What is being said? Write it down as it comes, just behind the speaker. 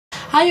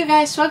Hi you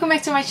guys, welcome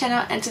back to my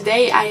channel, and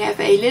today I have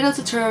a little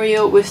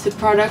tutorial with the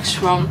products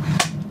from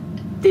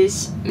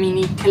this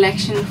mini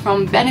collection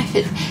from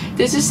Benefit.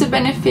 This is the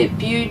Benefit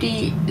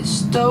Beauty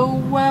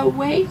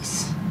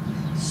Stowaways?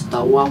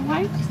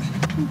 Stowaways?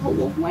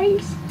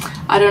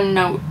 I don't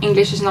know,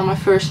 English is not my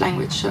first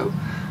language, so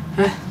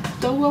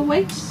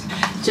Stowaways?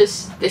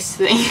 Just this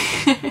thing.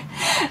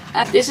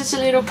 This is a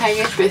little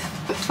package with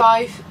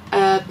 5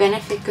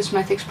 Benefit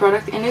Cosmetics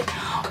product in it.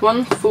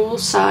 1 full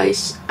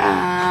size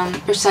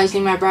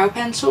Precisely My Brow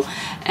Pencil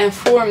and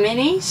 4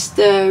 minis,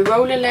 the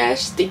Roller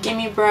Lash, the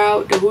Gimme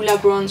Brow, the Hoola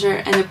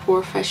Bronzer and the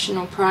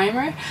Professional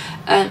Primer.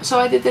 So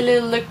I did a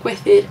little look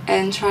with it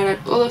and tried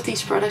out all of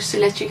these products to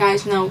let you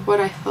guys know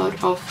what I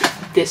thought of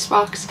this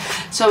box.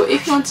 So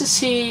if you want to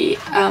see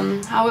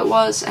how it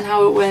was and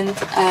how it went,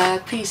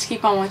 please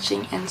keep on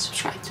watching and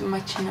subscribe to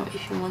my channel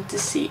if you want to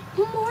see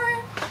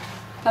more.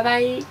 Bye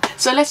bye.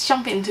 So let's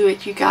jump into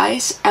it, you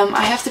guys.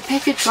 I have the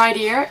package right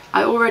here.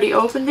 I already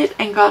opened it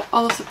and got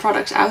all of the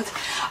products out.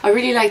 I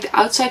really like the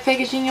outside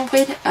packaging of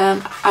it.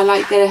 I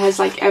like that it has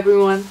like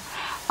everyone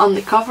on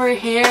the cover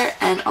here,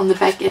 and on the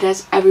back it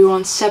has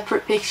everyone's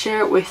separate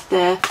picture with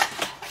the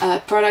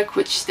product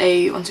which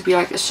they want to be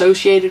like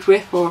associated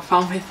with or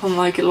found with on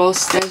like a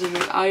lost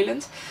desert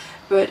island.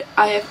 But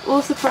I have all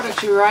of the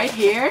products right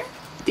here.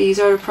 These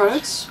are the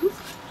products.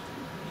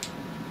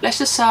 Let's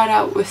just start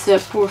out with the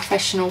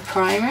Professional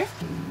Primer.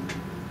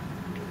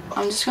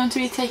 I'm just going to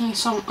be taking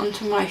some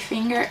onto my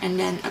finger and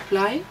then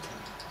apply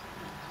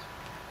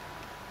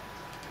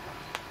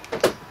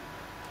it.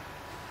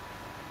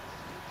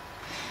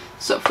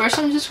 So first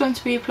I'm just going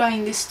to be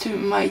applying this to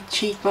my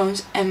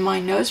cheekbones and my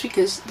nose,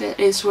 because that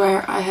is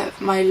where I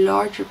have my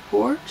larger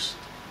pores.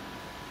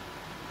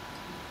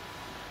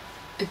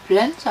 It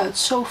blends out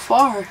so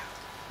far.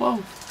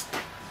 Whoa.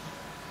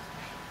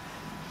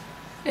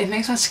 It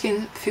makes my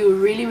skin feel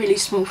really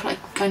smooth,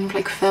 like kind of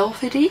like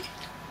velvety.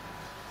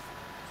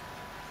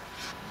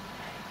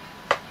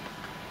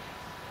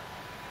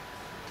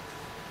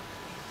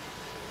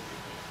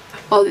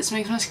 Well, this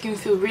makes my skin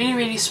feel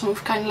really smooth,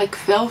 kind of like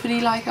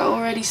velvety, like I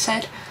already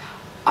said.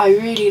 I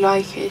really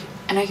like it.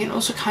 And I can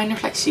also kind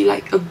of like see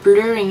like a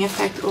blurring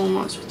effect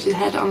almost, which it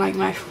had on like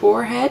my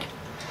forehead.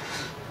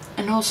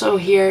 And also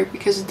here,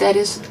 because that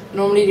is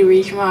normally the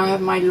region where I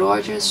have my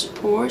largest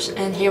pores,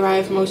 and here I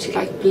have mostly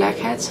like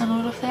blackheads and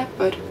all of that.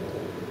 But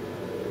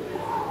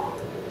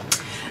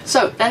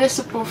so that is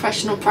the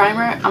Professional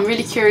Primer. I'm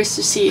really curious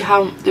to see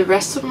how the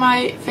rest of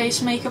my face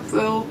makeup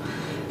will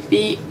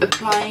be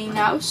applying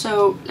now,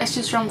 so let's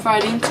just jump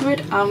right into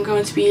it. I'm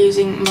going to be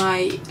using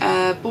my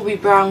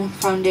Bobbi Brown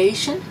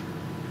foundation.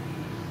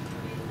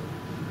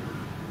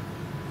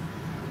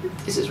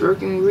 This is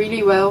working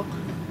really well.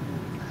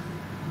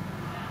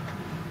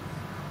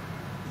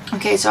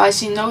 Okay, so I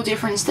see no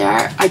difference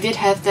there. I did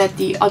have that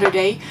the other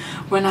day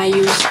when I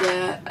used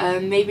the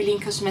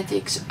Maybelline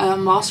Cosmetics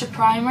Master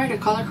Primer, the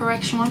color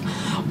correction one.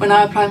 When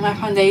I applied my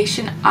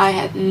foundation, I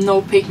had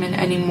no pigment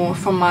anymore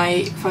from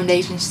my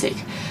foundation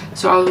stick.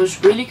 So I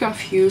was really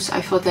confused.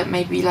 I thought that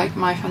maybe like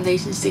my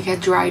foundation stick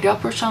had dried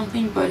up or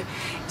something, but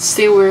it's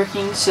still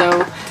working.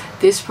 So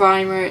this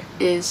primer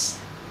is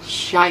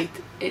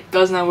shite. It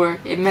does not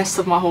work. It messed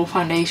up my whole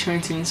foundation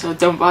routine, so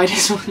don't buy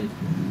this one.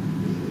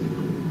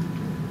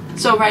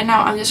 So right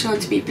now I'm just going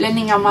to be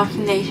blending out my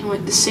foundation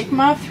with the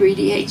Sigma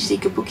 3D HD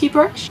Kabuki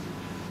brush.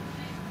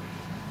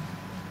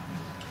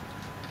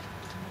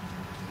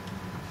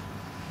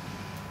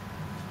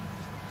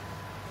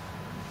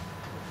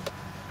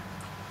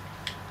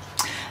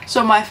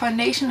 So my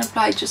foundation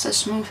applied just as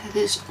smooth as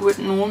this would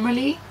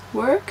normally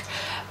work,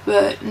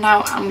 but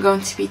now I'm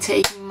going to be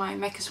taking my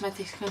MAC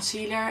Cosmetics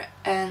concealer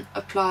and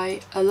apply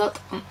a lot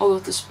on all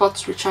of the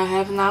spots which I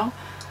have now.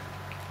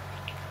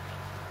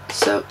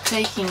 So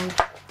taking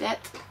that,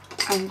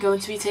 I'm going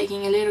to be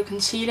taking a little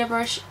concealer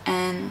brush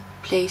and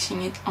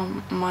placing it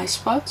on my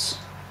spots.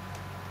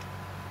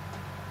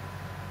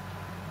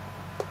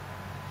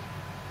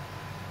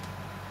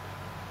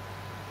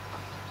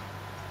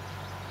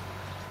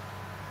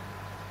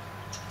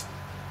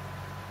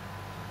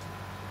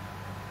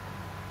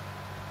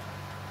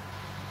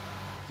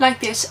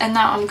 Like this, and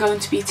now I'm going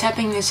to be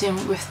tapping this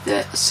in with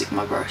the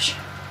Sigma brush.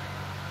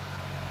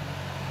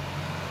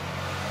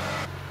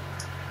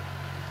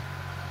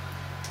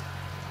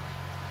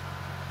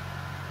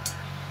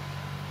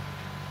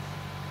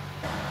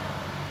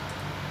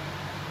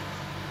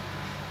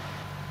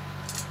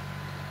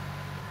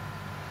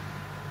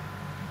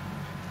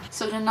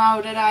 So then now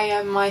that I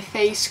have my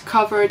face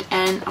covered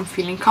and I'm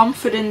feeling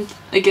confident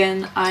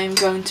again, I'm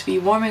going to be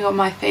warming up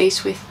my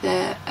face with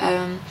the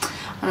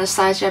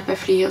Anastasia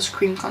Beverly Hills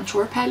Cream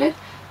Contour Palette.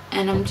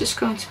 And I'm just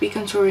going to be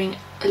contouring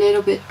a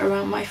little bit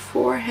around my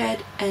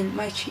forehead and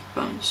my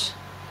cheekbones.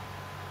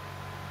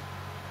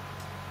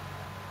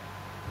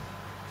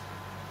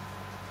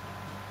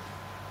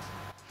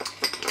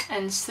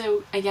 And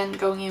still again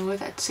going in with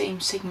that same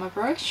Sigma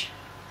brush.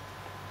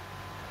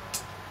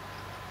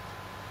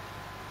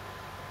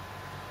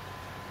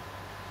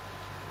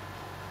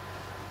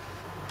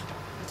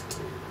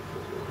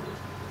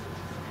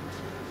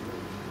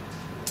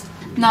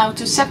 Now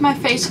to set my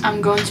face,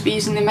 I'm going to be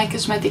using the MAC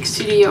Cosmetics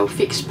Studio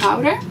Fix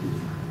Powder.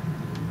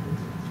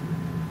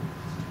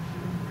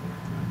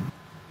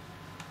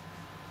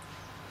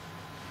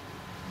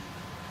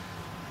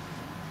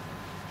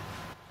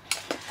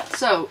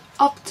 So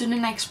up to the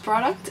next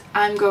product,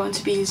 I'm going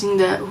to be using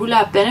the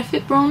Hoola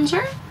Benefit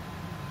Bronzer.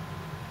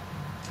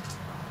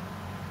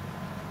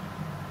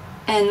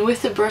 And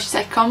with the brush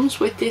that comes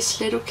with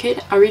this little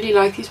kit, I really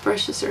like these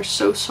brushes, they're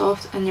so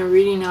soft and they're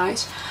really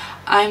nice.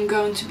 I'm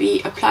going to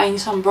be applying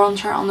some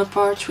bronzer on the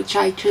parts which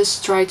I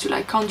just try to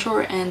like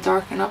contour and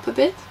darken up a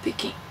bit.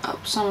 Picking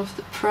up some of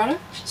the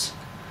products.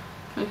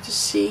 I'm going to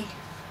see.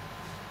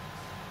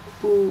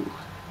 Ooh,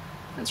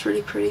 that's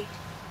really pretty.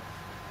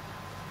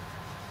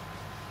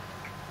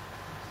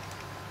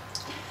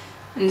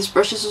 And this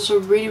brush is also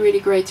really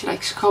great to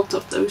like sculpt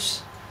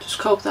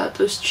out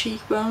those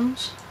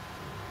cheekbones.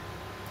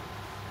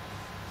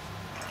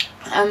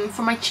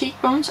 For my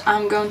cheekbones,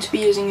 I'm going to be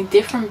using a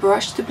different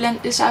brush to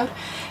blend this out,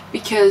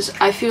 because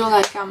I feel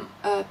like I'm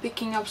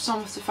picking up some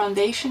of the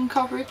foundation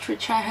coverage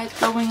which I had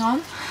going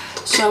on.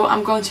 So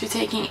I'm going to be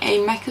taking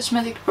a MAC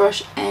Cosmetics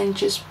brush and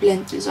just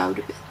blend this out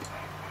a bit.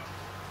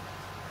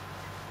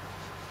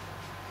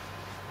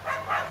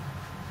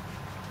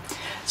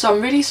 So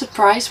I'm really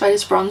surprised by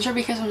this bronzer,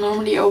 because I'm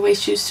normally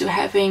always used to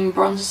having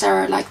bronzers that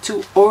are like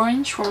too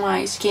orange for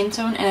my skin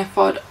tone, and I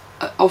thought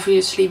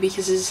obviously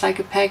because it's like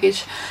a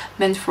package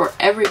meant for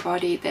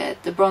everybody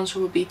that the bronzer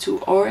would be too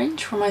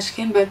orange for my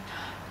skin, but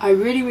I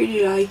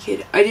really like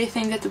it. I did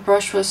think that the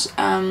brush was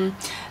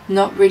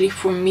not really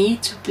for me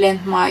to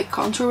blend my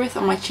contour with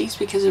on my cheeks,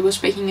 because it was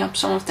picking up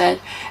some of that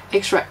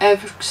extra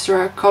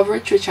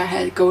coverage which I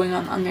had going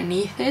on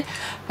underneath it.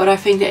 But I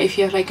think that if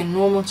you have like a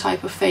normal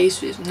type of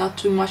face with not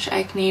too much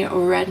acne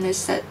or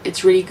redness, that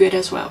it's really good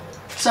as well.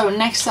 So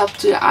next up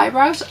to the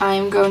eyebrows,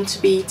 I'm going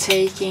to be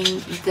taking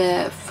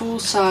the full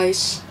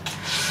size.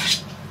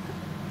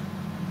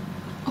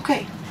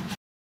 Okay.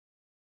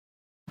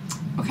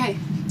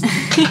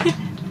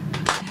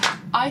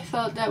 I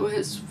thought that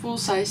was full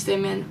size they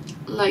meant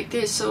like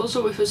this,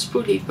 also with a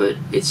spoolie, but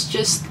it's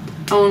just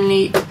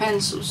only a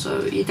pencil,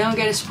 so you don't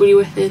get a spoolie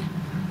with it.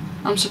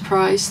 I'm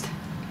surprised,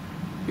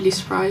 really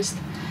surprised.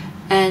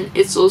 And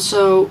it's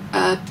also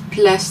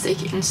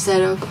plastic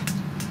instead of,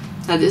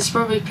 this is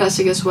probably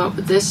plastic as well,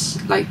 but this,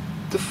 like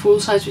the full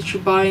size which you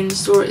buy in the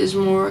store, is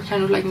more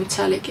kind of like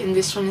metallic, and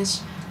this one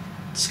is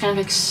just kind of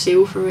like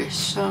silverish.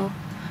 So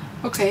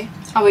okay,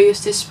 I will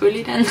use this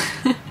spoolie then.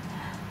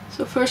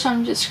 So first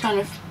I'm just kind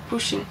of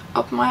pushing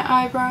up my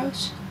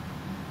eyebrows,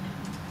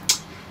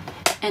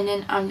 and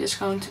then I'm just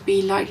going to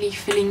be lightly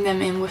filling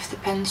them in with the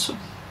pencil.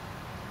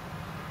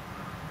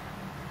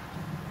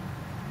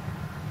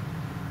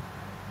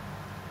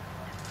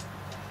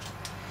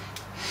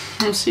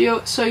 I'm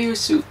so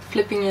used to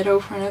flipping it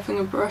over and having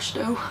a brush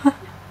though.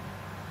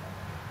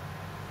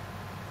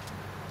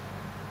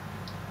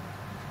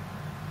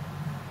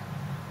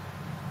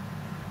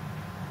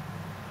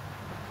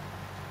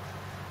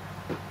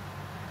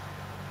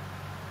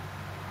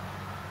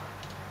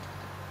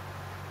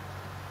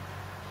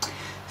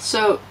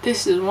 So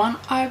this is one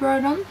eyebrow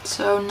done,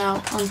 so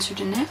now on to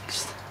the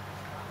next.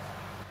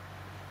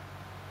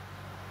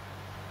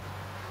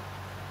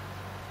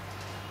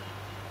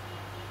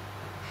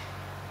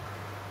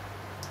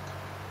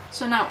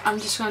 So now I'm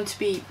just going to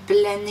be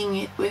blending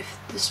it with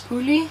the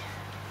spoolie.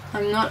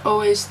 I'm not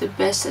always the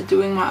best at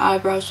doing my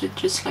eyebrows with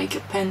just like a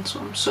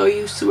pencil. I'm so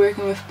used to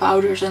working with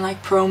powders and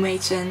like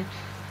Pro-Mates and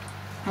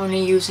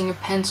only using a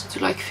pencil to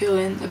like fill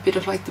in a bit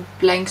of like the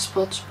blank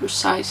spots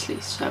precisely.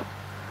 So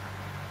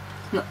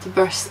not the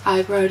best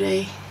eyebrow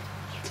day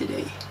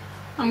today.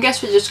 I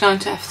guess we're just going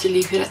to have to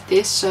leave it at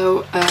this.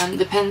 So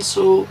the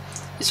pencil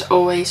is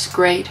always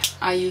great.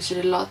 I use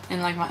it a lot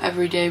in like my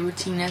everyday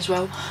routine as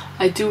well.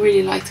 I do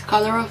really like the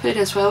color of it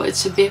as well.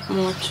 It's a bit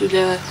more to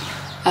the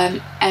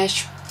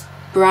ash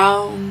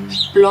brown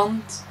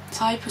blonde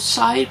type of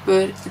side,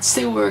 but it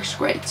still works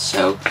great.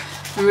 So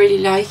I'm really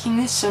liking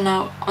this. So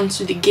now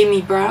onto the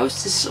Gimme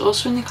Brows. This is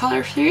also in the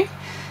color 3.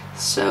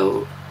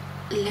 So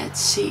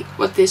let's see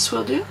what this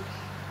will do.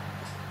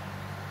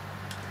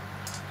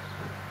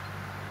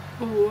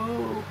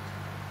 Whoa.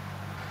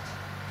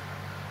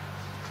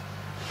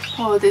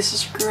 Oh, this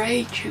is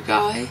great, you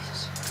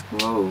guys.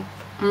 Whoa.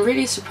 I'm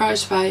really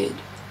surprised by it.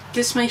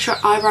 This makes your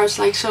eyebrows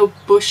like so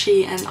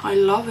bushy, and I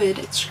love it.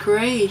 It's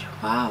great.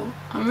 Wow.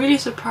 I'm really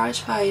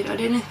surprised by it. I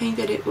didn't think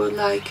that it would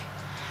like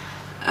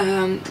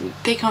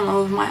pick on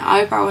all of my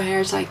eyebrow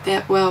hairs like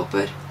that well,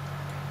 but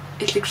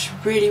it looks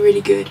really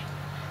good.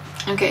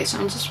 Okay, so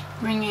I'm just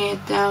bringing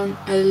it down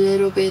a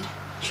little bit.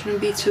 It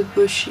shouldn't be too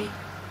bushy.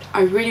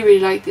 I really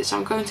like this.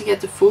 I'm going to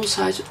get the full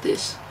size of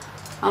this.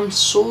 I'm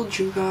sold,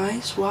 you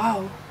guys.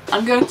 Wow.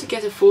 I'm going to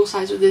get a full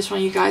size of this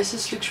one, you guys.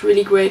 This looks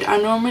really great. I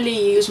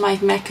normally use my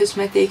MAC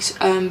Cosmetics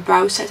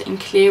brow set in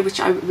clear, which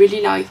I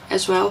really like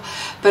as well.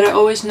 But I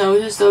always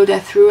notice though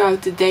that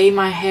throughout the day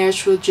my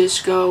hairs will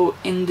just go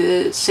in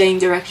the same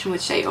direction,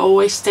 which they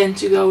always tend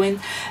to go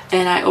in.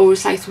 And I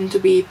always like them to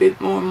be a bit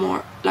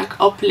more like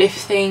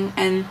uplifting,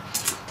 and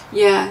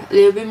yeah, a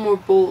little bit more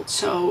bold.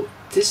 So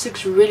this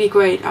looks really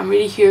great. I'm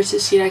really curious to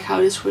see like how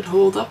this would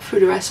hold up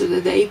through the rest of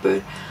the day,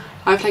 but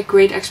I have like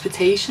great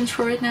expectations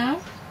for it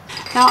now.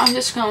 Now I'm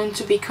just going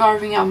to be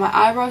carving out my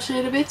eyebrows a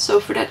little bit. So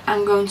for that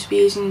I'm going to be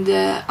using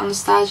the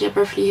Anastasia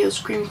Beverly Hills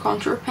Cream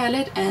Contour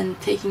Palette and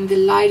taking the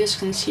lightest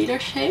concealer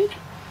shade.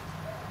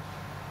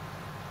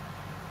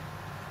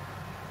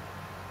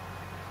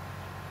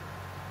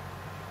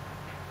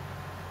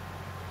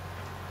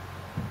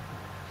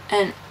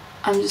 And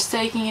I'm just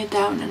taking it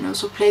down and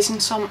also placing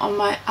some on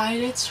my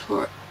eyelids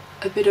for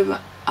a bit of an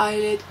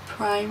eyelid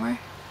primer.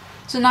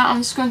 So now I'm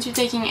just going to be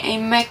taking a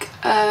MAC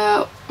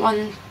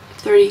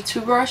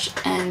 132 brush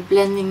and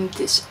blending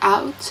this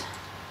out.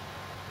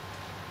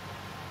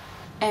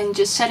 And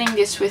just setting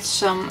this with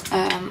some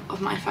of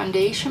my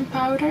foundation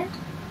powder.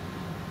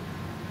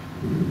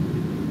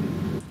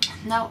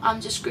 Now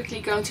I'm just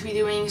quickly going to be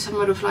doing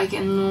somewhat of like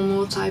a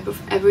normal type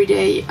of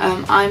everyday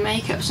eye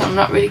makeup. So I'm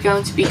not really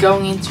going to be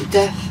going into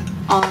depth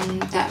on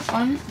that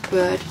one,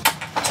 but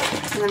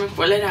let me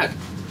pull it out.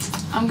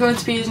 I'm going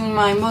to be using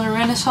my Modern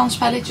Renaissance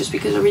palette just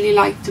because I really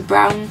like the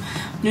brown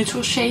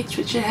neutral shades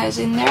which it has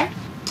in there.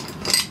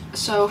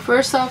 So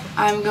first off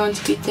I'm going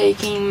to be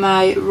taking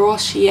my Raw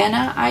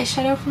Sienna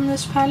eyeshadow from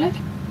this palette.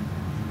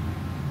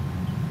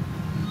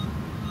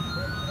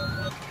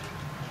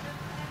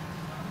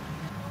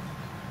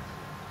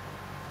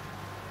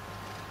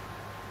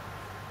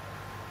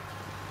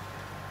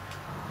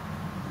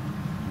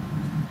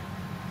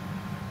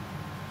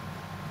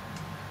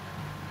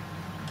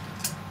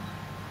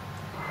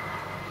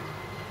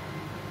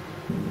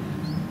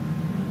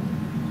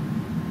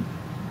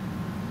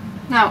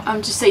 Now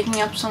I'm just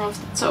taking up some of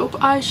the taupe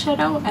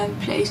eyeshadow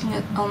and placing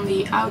it on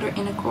the outer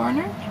inner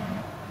corner.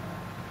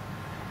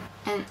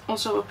 And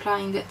also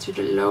applying that to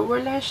the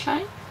lower lash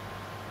line.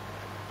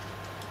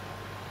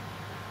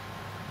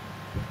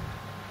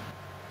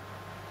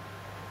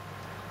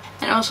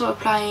 And also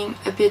applying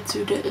a bit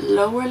to the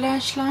lower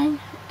lash line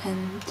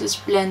and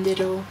just blend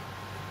it all.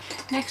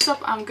 Next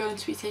up I'm going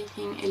to be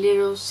taking a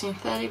little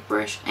synthetic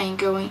brush and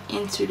going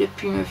into the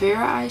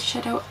Primavera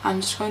eyeshadow.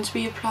 I'm just going to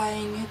be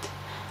applying it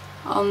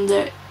on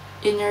the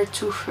inner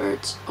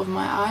 2/3 of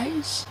my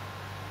eyes.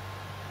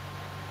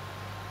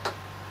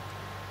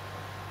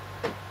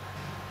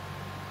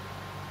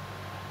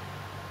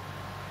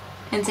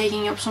 And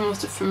taking up some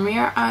of the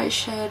Vermeer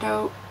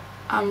eyeshadow,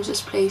 I'm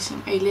just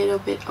placing a little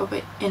bit of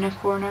an inner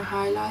corner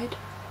highlight.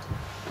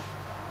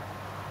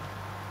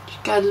 You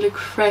gotta look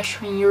fresh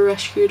when you're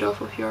rescued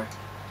off of your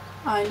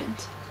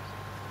island.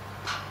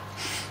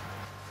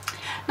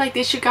 Like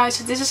this, you guys.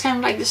 So this is kind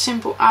of like the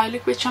simple eye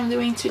look which I'm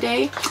doing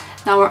today.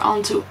 Now we're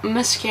on to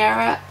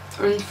mascara.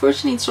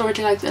 Unfortunately it's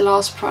already like the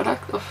last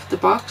product of the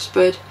box,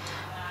 but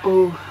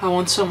oh, I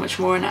want so much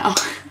more now.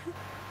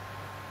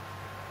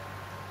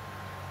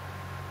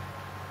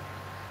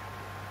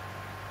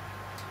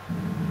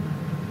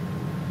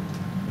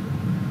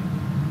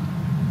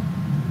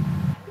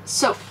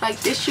 So like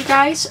this, you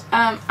guys,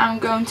 I'm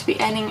going to be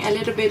adding a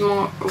little bit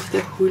more of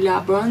the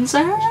Hoola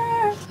bronzer.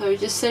 So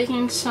just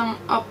taking some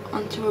up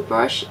onto a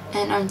brush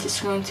and I'm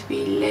just going to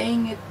be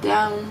laying it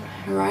down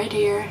right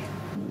here.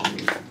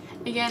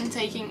 Again,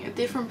 taking a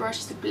different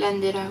brush to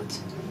blend it out.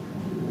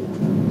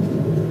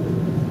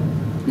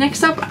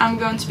 Next up I'm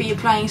going to be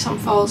applying some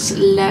false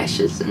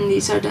lashes, and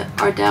these are the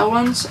Ardell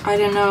ones. I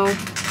don't know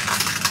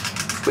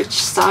which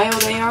style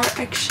they are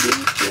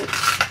actually, but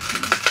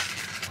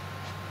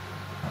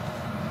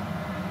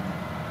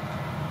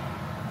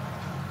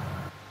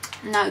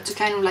now to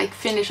kind of like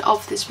finish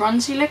off this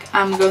bronzy look,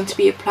 I'm going to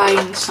be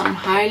applying some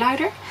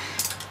highlighter,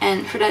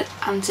 and for that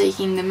I'm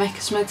taking the MAC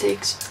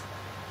Cosmetics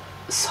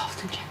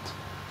Soft and Gentle.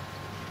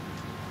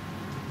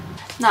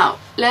 Now,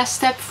 last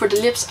step for the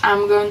lips,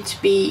 I'm going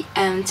to be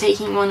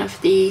taking one of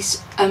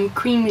these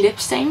cream lip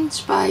stains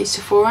by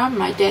Sephora.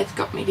 My dad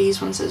got me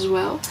these ones as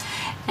well,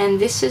 and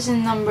this is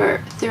in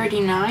number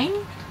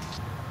 39.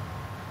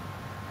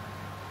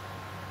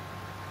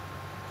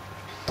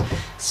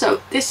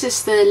 So this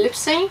is the lip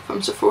stain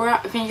from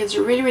Sephora. I think it's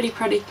a really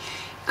pretty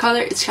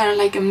color. It's kind of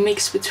like a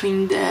mix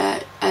between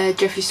the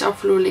Jeffree Star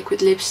Fluor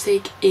liquid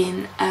lipstick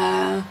in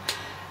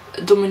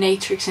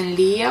Dominatrix and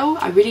Leo.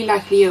 I really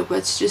like Leo, but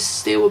it's just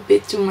still a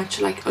bit too much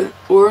like an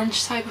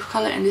orange type of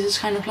color, and this is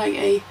kind of like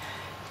a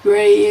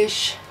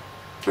grayish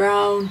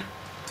brown,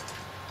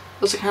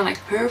 also kind of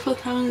like purple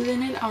tones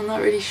in it. I'm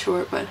not really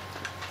sure, but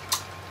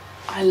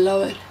I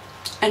love it.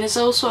 And it's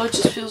also, it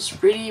just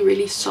feels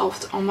really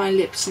soft on my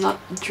lips, not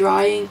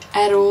drying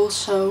at all,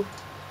 so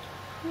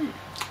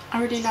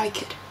I really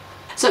like it.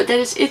 So that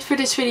is it for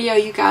this video,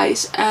 you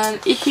guys.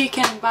 If you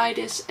can buy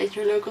this at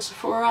your local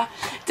Sephora,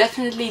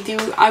 definitely do.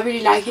 I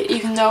really like it,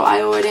 even though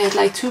I already had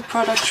like 2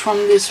 products from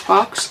this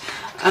box.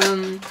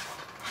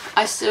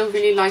 I still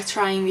really like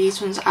trying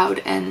these ones out,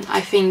 and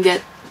I think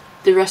that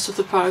the rest of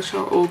the products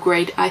are all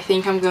great. I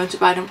think I'm going to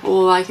buy them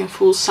all like in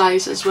full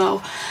size as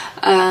well.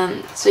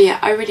 So yeah,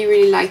 I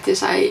really like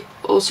this. I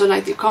also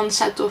like the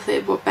concept of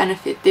it, what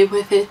Benefit did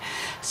with it.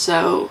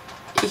 So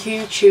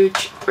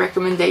huge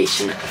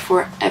recommendation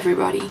for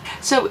everybody.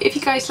 So if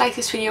you guys like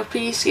this video,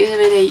 please give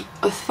it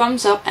a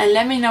thumbs up and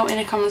let me know in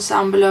the comments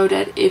down below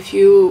that if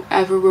you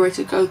ever were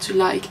to go to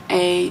like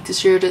a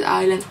deserted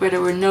island where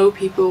there were no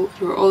people,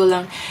 you were all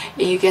alone,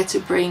 and you get to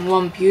bring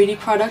one beauty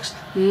product,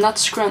 not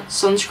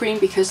sunscreen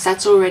because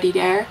that's already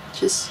there,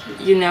 just,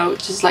 you know,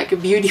 just like a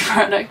beauty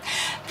product,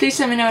 please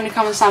let me know in the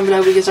comments down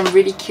below because I'm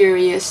really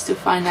curious to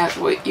find out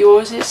what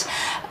yours is.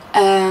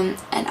 And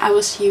I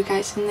will see you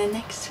guys in the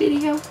next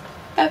video.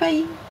 Bye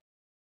bye.